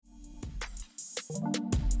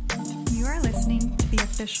You are listening to the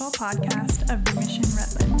official podcast of the Mission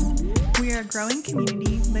Redlands. We are a growing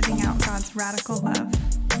community living out God's radical love.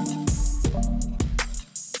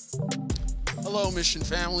 Hello, Mission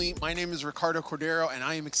family. My name is Ricardo Cordero, and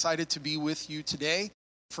I am excited to be with you today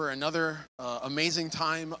for another amazing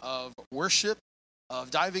time of worship,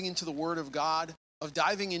 of diving into the Word of God, of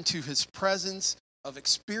diving into His presence, of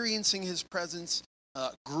experiencing His presence,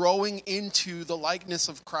 growing into the likeness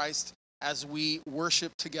of Christ as we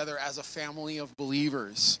worship together as a family of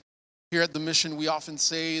believers. Here at the Mission, we often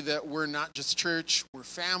say that we're not just church, we're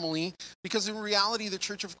family, because in reality, the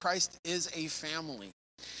Church of Christ is a family.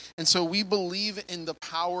 And so we believe in the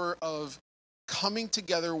power of coming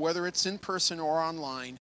together, whether it's in person or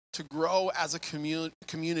online, to grow as a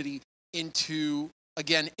community into,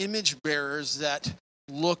 again, image bearers that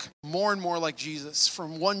look more and more like Jesus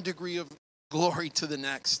from one degree of glory to the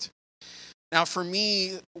next. Now, for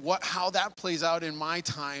me, how that plays out in my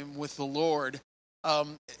time with the Lord,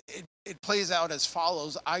 it plays out as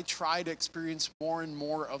follows. I try to experience more and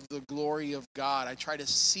more of the glory of God. I try to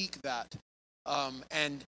seek that.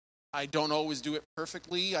 And I don't always do it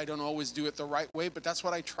perfectly. I don't always do it the right way, but that's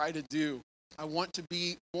what I try to do. I want to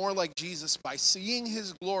be more like Jesus by seeing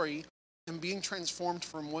His glory and being transformed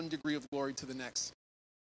from one degree of glory to the next.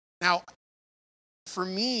 Now, for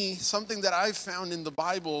me, something that I've found in the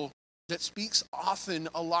Bible that speaks often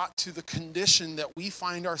a lot to the condition that we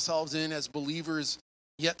find ourselves in as believers,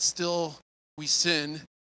 yet still we sin.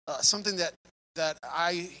 Something that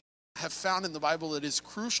I have found in the Bible that is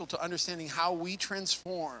crucial to understanding how we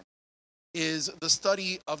transform is the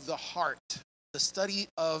study of the heart, the study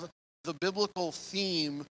of the biblical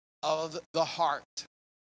theme of the heart.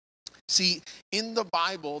 See, in the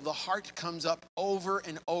Bible, the heart comes up over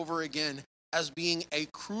and over again as being a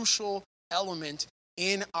crucial element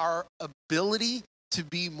in our ability to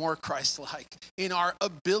be more Christ-like, in our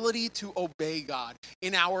ability to obey God,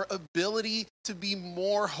 in our ability to be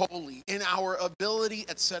more holy, in our ability,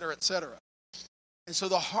 etc., etc. And so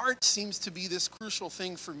the heart seems to be this crucial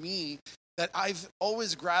thing for me that I've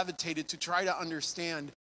always gravitated to try to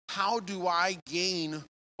understand. How do I gain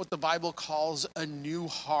what the Bible calls a new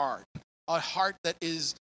heart, a heart that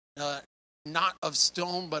is not of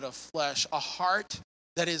stone but of flesh, a heart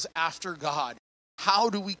that is after God?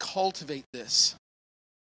 How do we cultivate this?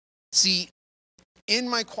 See, in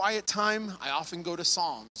my quiet time, I often go to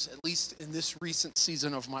Psalms, at least in this recent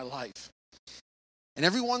season of my life. And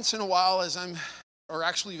every once in a while,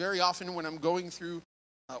 actually very often when I'm going through,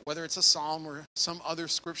 whether it's a Psalm or some other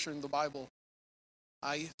scripture in the Bible,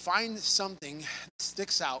 I find something that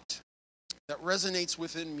sticks out, that resonates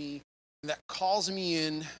within me, and that calls me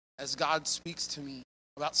in as God speaks to me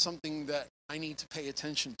about something that I need to pay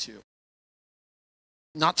attention to.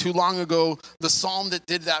 Not too long ago, the psalm that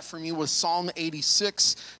did that for me was Psalm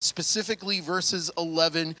 86, specifically verses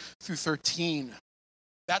 11 through 13.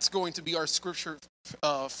 That's going to be our scripture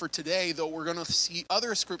for today, though we're going to see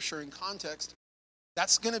other scripture in context.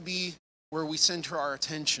 That's going to be where we center our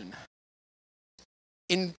attention.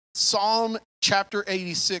 In Psalm chapter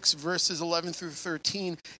 86, verses 11 through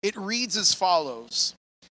 13, it reads as follows: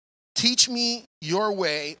 "Teach me your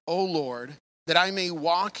way, O Lord, that I may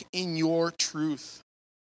walk in your truth.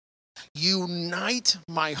 Unite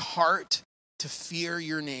my heart to fear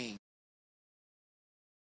your name."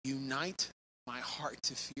 Unite my heart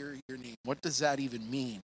to fear your name. What does that even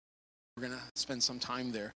mean? We're going to spend some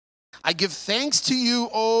time there. "I give thanks to you,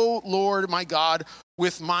 O Lord, my God,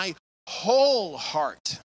 with my whole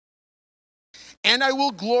heart. And I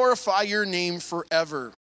will glorify your name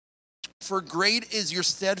forever. For great is your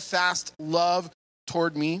steadfast love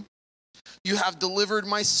toward me. You have delivered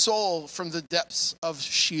my soul from the depths of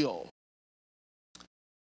Sheol."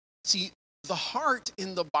 See, the heart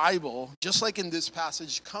in the Bible, just like in this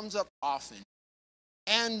passage, comes up often.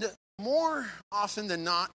 And more often than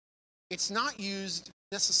not, it's not used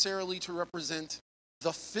necessarily to represent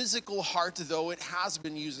the physical heart, though it has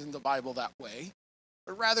been used in the Bible that way,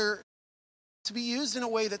 but rather to be used in a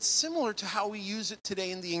way that's similar to how we use it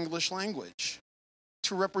today in the English language,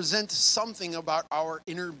 to represent something about our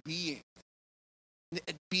inner being,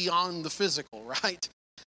 beyond the physical, right?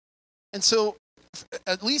 And so,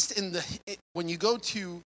 at least when you go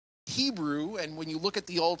to Hebrew and when you look at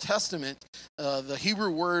the Old Testament, the Hebrew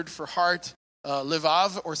word for heart,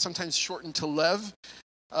 levav, or sometimes shortened to lev,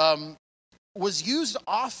 was used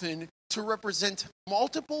often to represent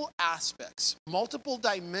multiple aspects, multiple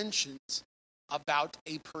dimensions about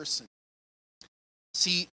a person.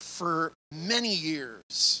 See, for many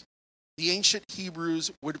years, the ancient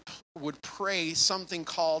Hebrews would pray something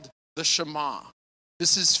called the Shema.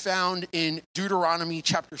 This is found in Deuteronomy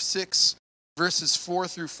chapter 6, verses 4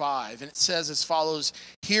 through 5. And it says as follows: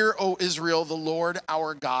 "Hear, O Israel, the Lord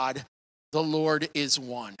our God, the Lord is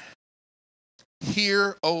one."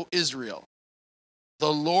 Hear, O Israel,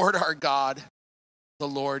 the Lord our God, the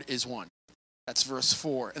Lord is one. That's verse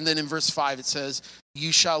 4. And then in verse 5 it says,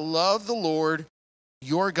 "You shall love the Lord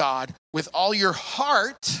your God with all your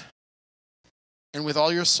heart and with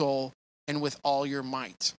all your soul and with all your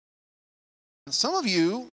might." Now, some of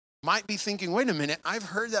you might be thinking, wait a minute, I've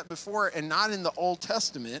heard that before, and not in the Old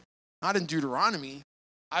Testament, not in Deuteronomy.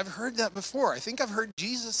 I've heard that before. I think I've heard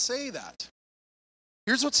Jesus say that.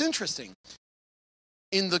 Here's what's interesting.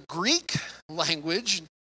 In the Greek language,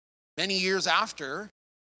 many years after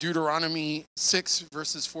Deuteronomy 6,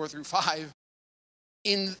 verses 4 through 5,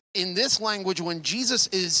 in this language, when Jesus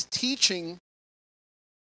is teaching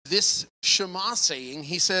this Shema saying,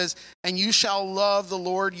 he says, "And you shall love the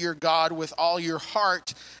Lord your God with all your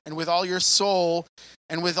heart and with all your soul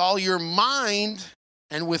and with all your mind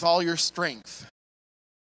and with all your strength."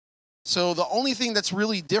 So the only thing that's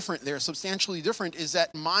really different there, substantially different, is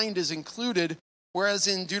that mind is included, whereas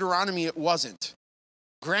in Deuteronomy it wasn't.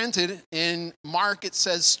 Granted, in Mark it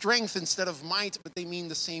says strength instead of might, but they mean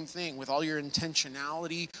the same thing: with all your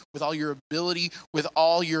intentionality, with all your ability, with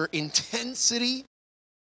all your intensity.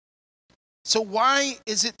 So why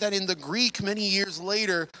is it that in the Greek many years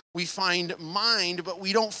later we find mind, but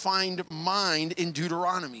we don't find mind in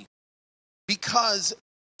Deuteronomy? Because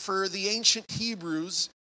for the ancient Hebrews,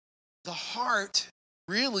 the heart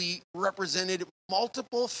really represented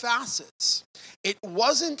multiple facets. It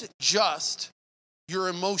wasn't just your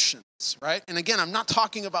emotions, right? And again, I'm not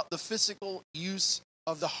talking about the physical use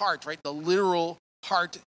of the heart, right? The literal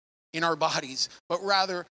heart in our bodies, but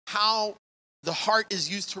rather how the heart is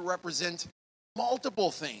used to represent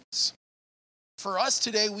multiple things. For us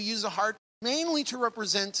today, we use the heart mainly to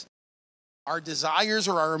represent our desires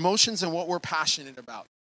or our emotions and what we're passionate about.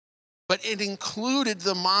 But it included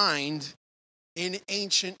the mind in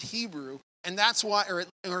ancient Hebrew, and that's why,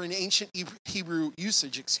 or in ancient Hebrew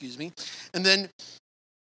usage, excuse me. And then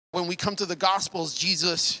when we come to the Gospels,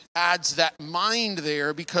 Jesus adds that mind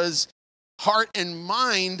there, because heart and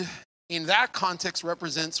mind in that context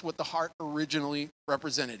represents what the heart originally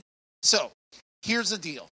represented. So here's the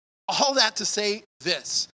deal. All that to say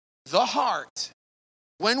this: the heart,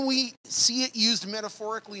 when we see it used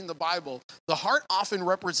metaphorically in the Bible, the heart often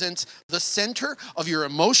represents the center of your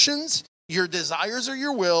emotions, your desires or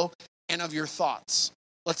your will, and of your thoughts.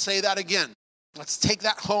 Let's say that again. Let's take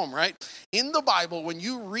that home, right? In the Bible, when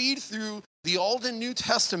you read through the Old and New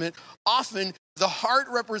Testament, often the heart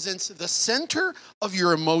represents the center of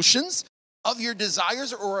your emotions, of your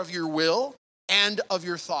desires or of your will, and of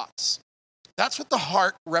your thoughts. That's what the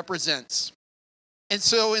heart represents. And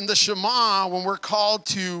so in the Shema, when we're called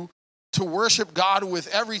to worship God with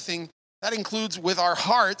everything, that includes with our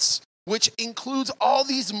hearts, which includes all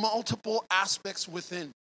these multiple aspects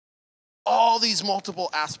within. All these multiple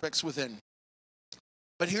aspects within.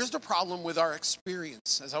 But here's the problem with our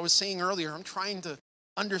experience. As I was saying earlier, I'm trying to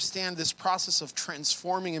understand this process of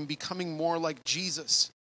transforming and becoming more like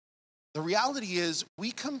Jesus. The reality is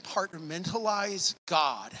we compartmentalize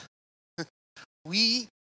God. We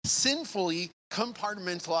sinfully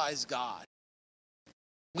compartmentalize God.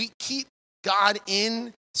 We keep God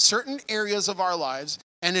in certain areas of our lives,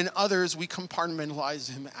 and in others we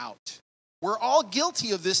compartmentalize him out. We're all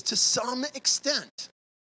guilty of this to some extent,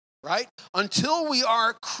 right? Until we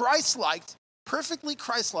are Christ-like, perfectly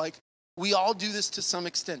Christ-like, we all do this to some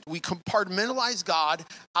extent. We compartmentalize God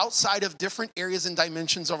outside of different areas and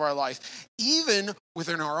dimensions of our life, even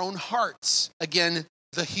within our own hearts. Again,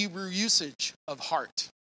 the Hebrew usage of heart.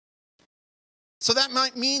 So that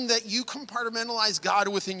might mean that you compartmentalize God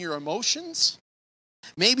within your emotions.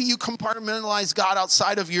 Maybe you compartmentalize God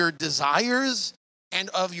outside of your desires and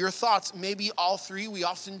of your thoughts. Maybe all three. We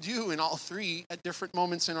often do in all three at different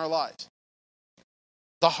moments in our lives.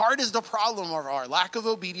 The heart is the problem of our lack of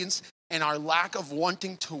obedience and our lack of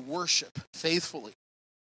wanting to worship faithfully.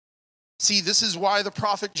 See, this is why the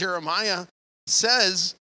prophet Jeremiah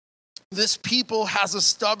says, "This people has a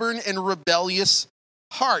stubborn and rebellious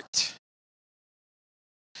heart."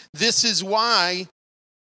 This is why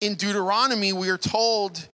in Deuteronomy we are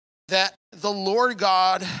told that the Lord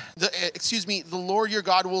your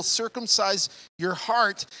God will circumcise your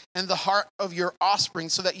heart and the heart of your offspring,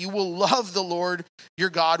 so that you will love the Lord your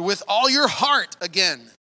God with all your heart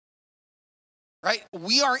again. Right?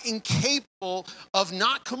 We are incapable of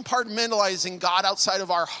not compartmentalizing God outside of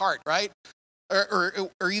our heart, right?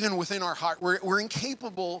 Or even within our heart. We're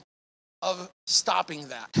incapable of stopping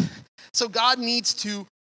that. So God needs to,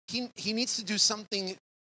 he needs to do something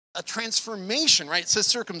a transformation, right? It says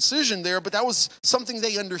circumcision there, but that was something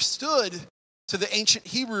they understood to the ancient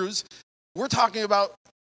Hebrews. We're talking about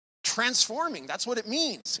transforming. That's what it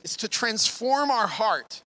means. It's to transform our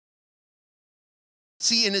heart.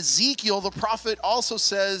 See, in Ezekiel, the prophet also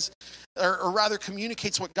says, or rather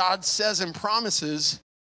communicates what God says and promises.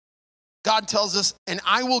 God tells us, and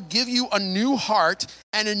I will give you a new heart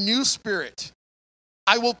and a new spirit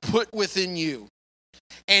I will put within you.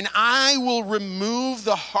 And I will remove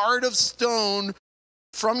the heart of stone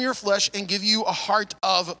from your flesh and give you a heart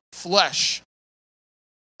of flesh.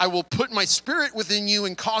 I will put my spirit within you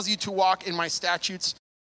and cause you to walk in my statutes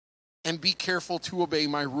and be careful to obey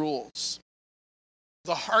my rules.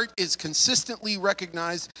 The heart is consistently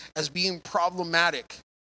recognized as being problematic,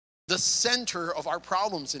 the center of our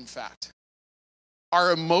problems, in fact.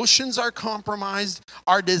 Our emotions are compromised,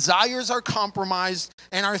 our desires are compromised,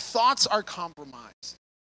 and our thoughts are compromised.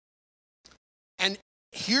 And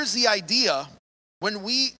here's the idea: when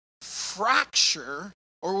we fracture,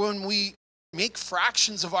 or when we make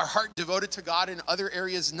fractions of our heart devoted to God and other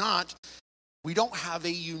areas not, we don't have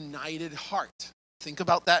a united heart. Think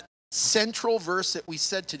about that central verse that we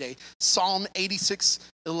said today, Psalm 86,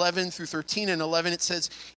 11 through 13 and 11. It says,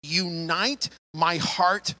 unite my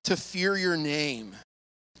heart to fear your name.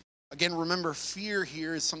 Again, remember, fear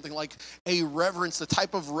here is something like a reverence, the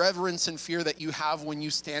type of reverence and fear that you have when you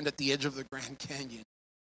stand at the edge of the Grand Canyon.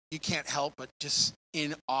 You can't help but just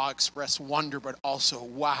in awe express wonder, but also,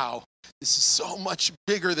 wow, this is so much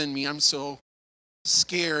bigger than me. I'm so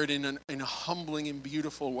scared in a humbling and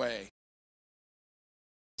beautiful way.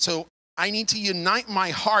 So I need to unite my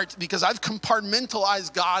heart because I've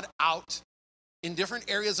compartmentalized God out in different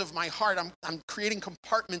areas of my heart. I'm creating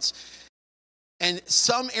compartments, and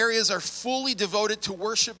some areas are fully devoted to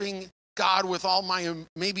worshiping God with all my,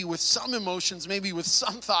 maybe with some emotions, maybe with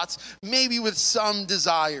some thoughts, maybe with some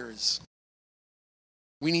desires.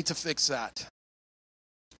 We need to fix that.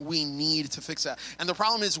 We need to fix that. And the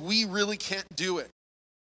problem is we really can't do it.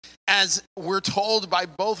 As we're told by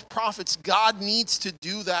both prophets, God needs to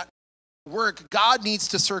do that work. God needs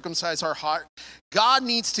to circumcise our heart. God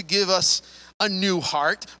needs to give us a new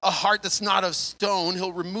heart, a heart that's not of stone.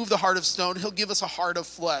 He'll remove the heart of stone. He'll give us a heart of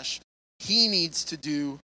flesh. He needs to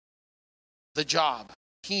do the job.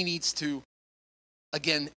 He needs to,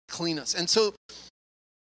 again, clean us. And so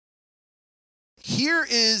here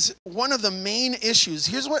is one of the main issues.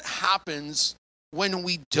 Here's what happens when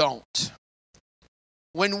we don't.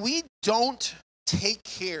 When we don't take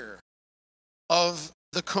care of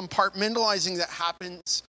the compartmentalizing that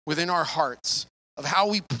happens within our hearts, of how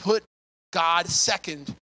we put God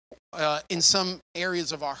second in some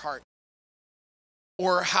areas of our heart,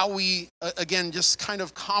 or how we, again, just kind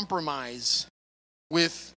of compromise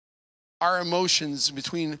with our emotions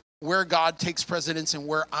between where God takes precedence and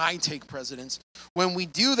where I take precedence. When we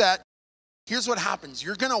do that, here's what happens.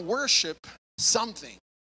 You're going to worship something.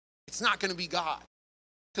 It's not going to be God.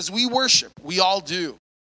 Because we worship. We all do.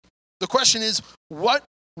 The question is, what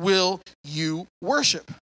will you worship?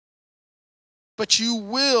 But you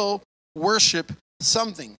will worship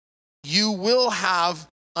something. You will have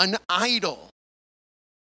an idol.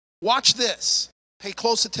 Watch this. Pay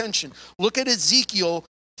close attention. Look at Ezekiel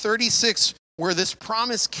 36, where this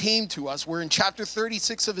promise came to us. We're in chapter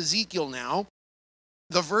 36 of Ezekiel now.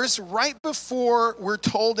 The verse right before we're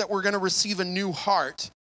told that we're going to receive a new heart.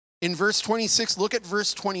 In verse 26, look at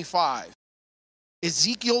verse 25.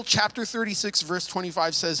 Ezekiel chapter 36, verse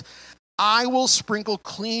 25 says, I will sprinkle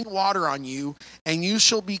clean water on you, and you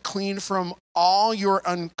shall be clean from all your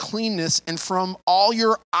uncleanness, and from all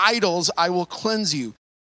your idols I will cleanse you.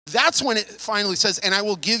 That's when it finally says, and I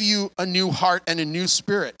will give you a new heart and a new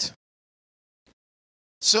spirit.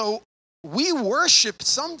 So we worship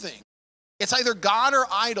something. It's either God or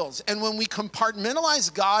idols. And when we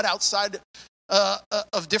compartmentalize God outside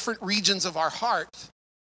of different regions of our heart,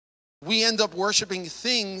 we end up worshiping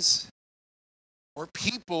things or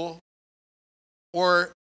people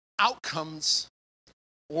or outcomes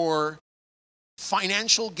or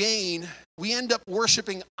financial gain. We end up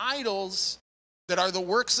worshiping idols that are the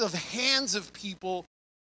works of hands of people,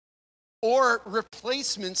 or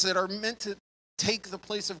replacements that are meant to take the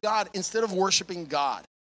place of God instead of worshiping God.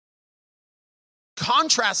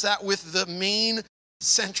 Contrast that with the main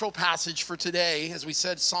central passage for today, as we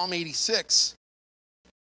said, Psalm 86.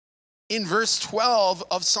 In verse 12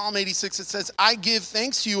 of Psalm 86, it says, I give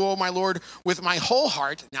thanks to you, O my Lord, with my whole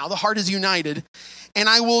heart. Now the heart is united. And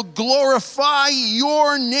I will glorify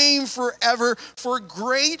your name forever, for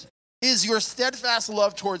great is your steadfast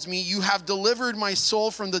love towards me. You have delivered my soul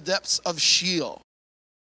from the depths of Sheol.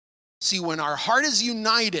 See, when our heart is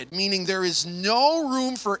united, meaning there is no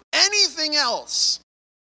room for anything else,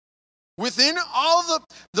 within all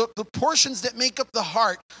the portions that make up the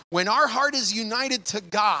heart, when our heart is united to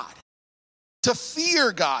God, to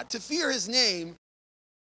fear his name,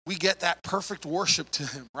 we get that perfect worship to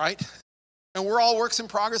him, right? And we're all works in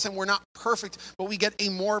progress and we're not perfect, but we get a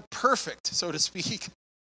more perfect, so to speak,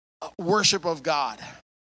 worship of God.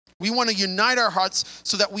 We want to unite our hearts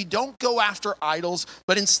so that we don't go after idols,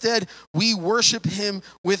 but instead we worship him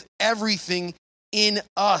with everything in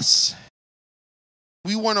us.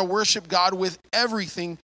 We want to worship God with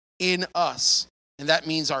everything in us. And that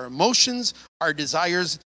means our emotions, our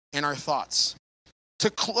desires, and our thoughts. To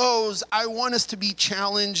close, I want us to be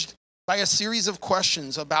challenged by a series of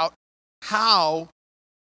questions about how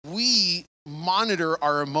we monitor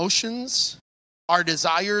our emotions, our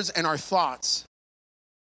desires, and our thoughts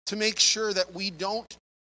to make sure that we don't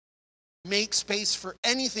make space for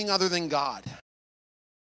anything other than God.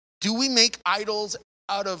 Do we make idols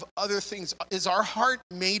out of other things? Is our heart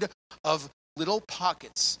made of little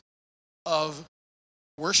pockets of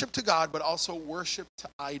worship to God, but also worship to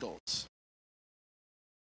idols?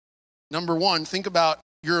 Number one, think about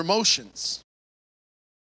your emotions.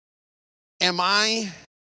 Am I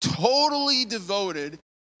totally devoted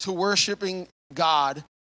to worshiping God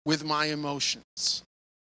with my emotions?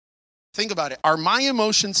 Think about it. Are my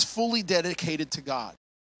emotions fully dedicated to God?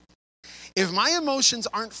 If my emotions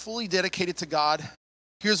aren't fully dedicated to God,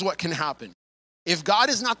 here's what can happen. If God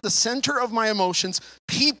is not the center of my emotions,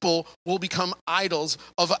 people will become idols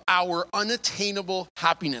of our unattainable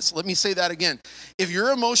happiness. Let me say that again. If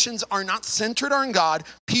your emotions are not centered on God,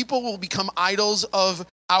 people will become idols of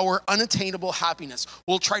our unattainable happiness.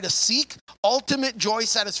 We'll try to seek ultimate joy,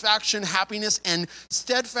 satisfaction, happiness, and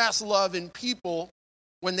steadfast love in people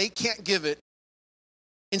when they can't give it,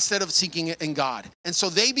 instead of seeking it in God. And so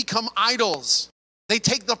they become idols. They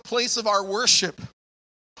take the place of our worship.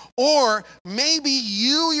 Or maybe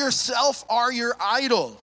you yourself are your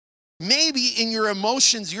idol. Maybe in your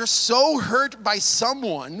emotions, you're so hurt by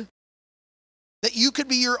someone that you could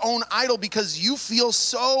be your own idol because you feel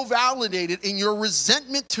so validated in your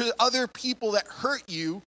resentment to other people that hurt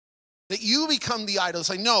you that you become the idol. It's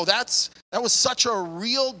like, no, that was such a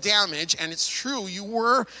real damage, and it's true, you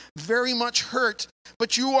were very much hurt,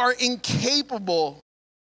 but you are incapable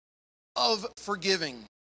of forgiving.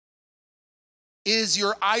 Is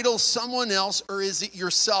your idol someone else, or is it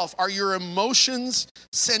yourself? Are your emotions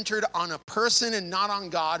centered on a person and not on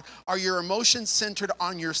God? Are your emotions centered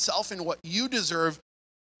on yourself and what you deserve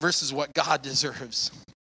versus what God deserves?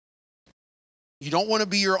 You don't want to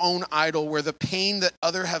be your own idol where the pain that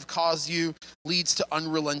others have caused you leads to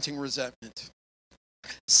unrelenting resentment.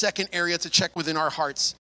 Second area to check within our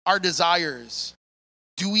hearts, our desires.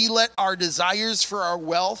 Do we let our desires for our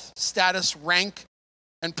wealth, status, rank,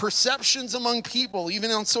 and perceptions among people, even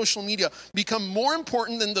on social media, become more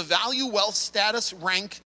important than the value, wealth, status,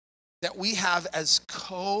 rank that we have as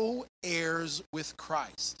co-heirs with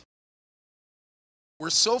Christ? We're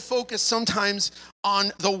so focused sometimes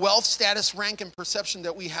on the wealth, status, rank, and perception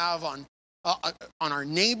that we have on our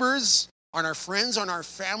neighbors, on our friends, on our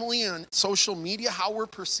family, on social media, how we're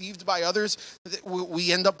perceived by others, that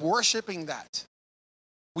we end up worshiping that.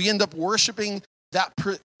 We end up worshiping that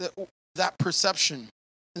perception.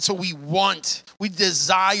 And so we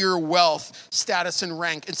desire wealth, status, and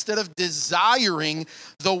rank instead of desiring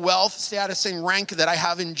the wealth, status, and rank that I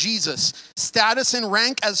have in Jesus. Status and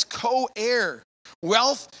rank as co-heir.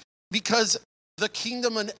 Wealth, because the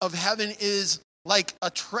kingdom of heaven is like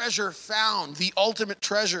a treasure found, the ultimate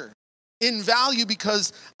treasure. In value,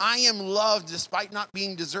 because I am loved despite not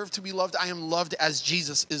being deserved to be loved. I am loved as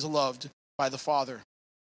Jesus is loved by the Father.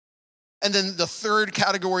 And then the third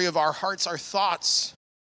category of our hearts, our thoughts.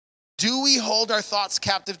 Do we hold our thoughts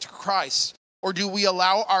captive to Christ, or do we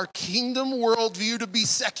allow our kingdom worldview to be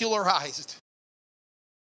secularized?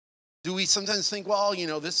 Do we sometimes think, well,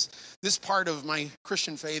 this part of my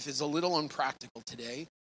Christian faith is a little unpractical today.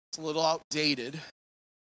 It's a little outdated.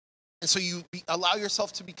 And so you allow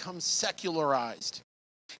yourself to become secularized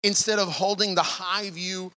instead of holding the high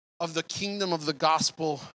view of the kingdom of the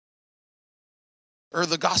gospel, or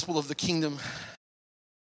the gospel of the kingdom.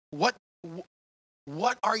 What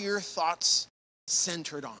are your thoughts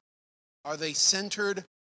centered on? Are they centered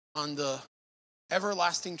on the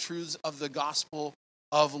everlasting truths of the gospel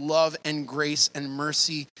of love and grace and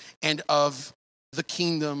mercy and of the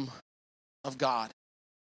kingdom of God?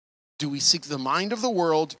 Do we seek the mind of the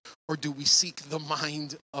world, or do we seek the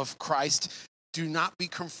mind of Christ? Do not be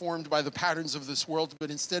conformed by the patterns of this world,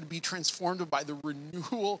 but instead be transformed by the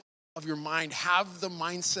renewal of your mind. Have the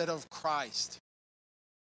mindset of Christ.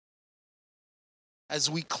 as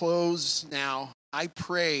we close now, I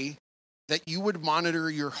pray that you would monitor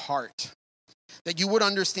your heart, that you would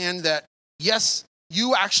understand that, yes,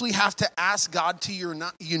 you actually have to ask God to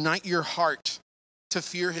unite your heart to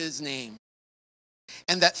fear his name.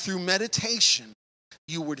 And that through meditation,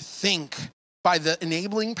 you would think, by the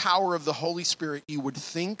enabling power of the Holy Spirit, you would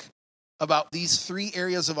think about these three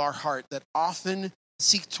areas of our heart that often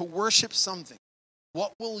seek to worship something.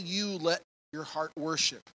 What will you let your heart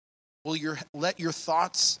worship? Will you let your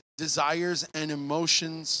thoughts, desires, and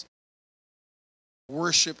emotions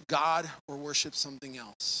worship God or worship something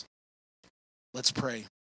else? Let's pray.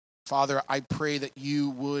 Father, I pray that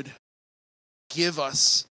you would give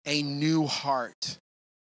us a new heart,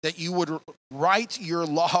 that you would write your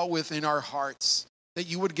law within our hearts, that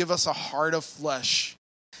you would give us a heart of flesh,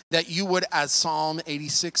 that you would, as Psalm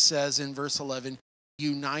 86 says in verse 11,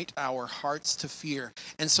 unite our hearts to fear.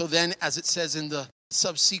 And so then, as it says in the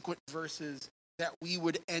subsequent verses, that we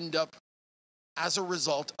would end up, as a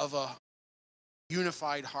result of a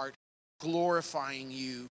unified heart, glorifying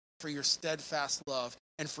you for your steadfast love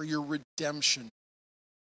and for your redemption.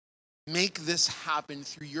 Make this happen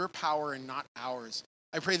through your power and not ours.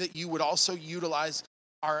 I pray that you would also utilize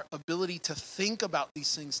our ability to think about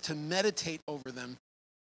these things, to meditate over them,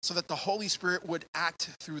 so that the Holy Spirit would act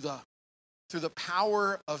through the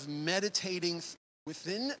power of meditating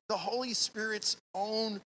within the Holy Spirit's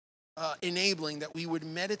own enabling, that we would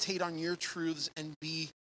meditate on your truths and be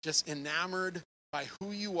just enamored by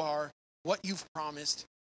who you are, what you've promised,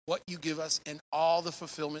 what you give us, and all the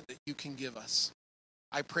fulfillment that you can give us.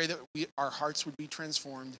 I pray that our hearts would be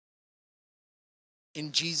transformed.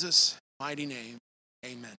 In Jesus' mighty name,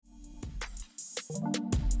 amen.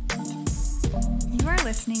 You are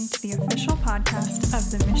listening to the official podcast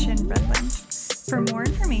of The Mission Redlands. For more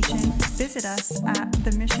information, visit us at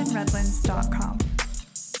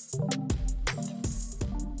themissionredlands.com.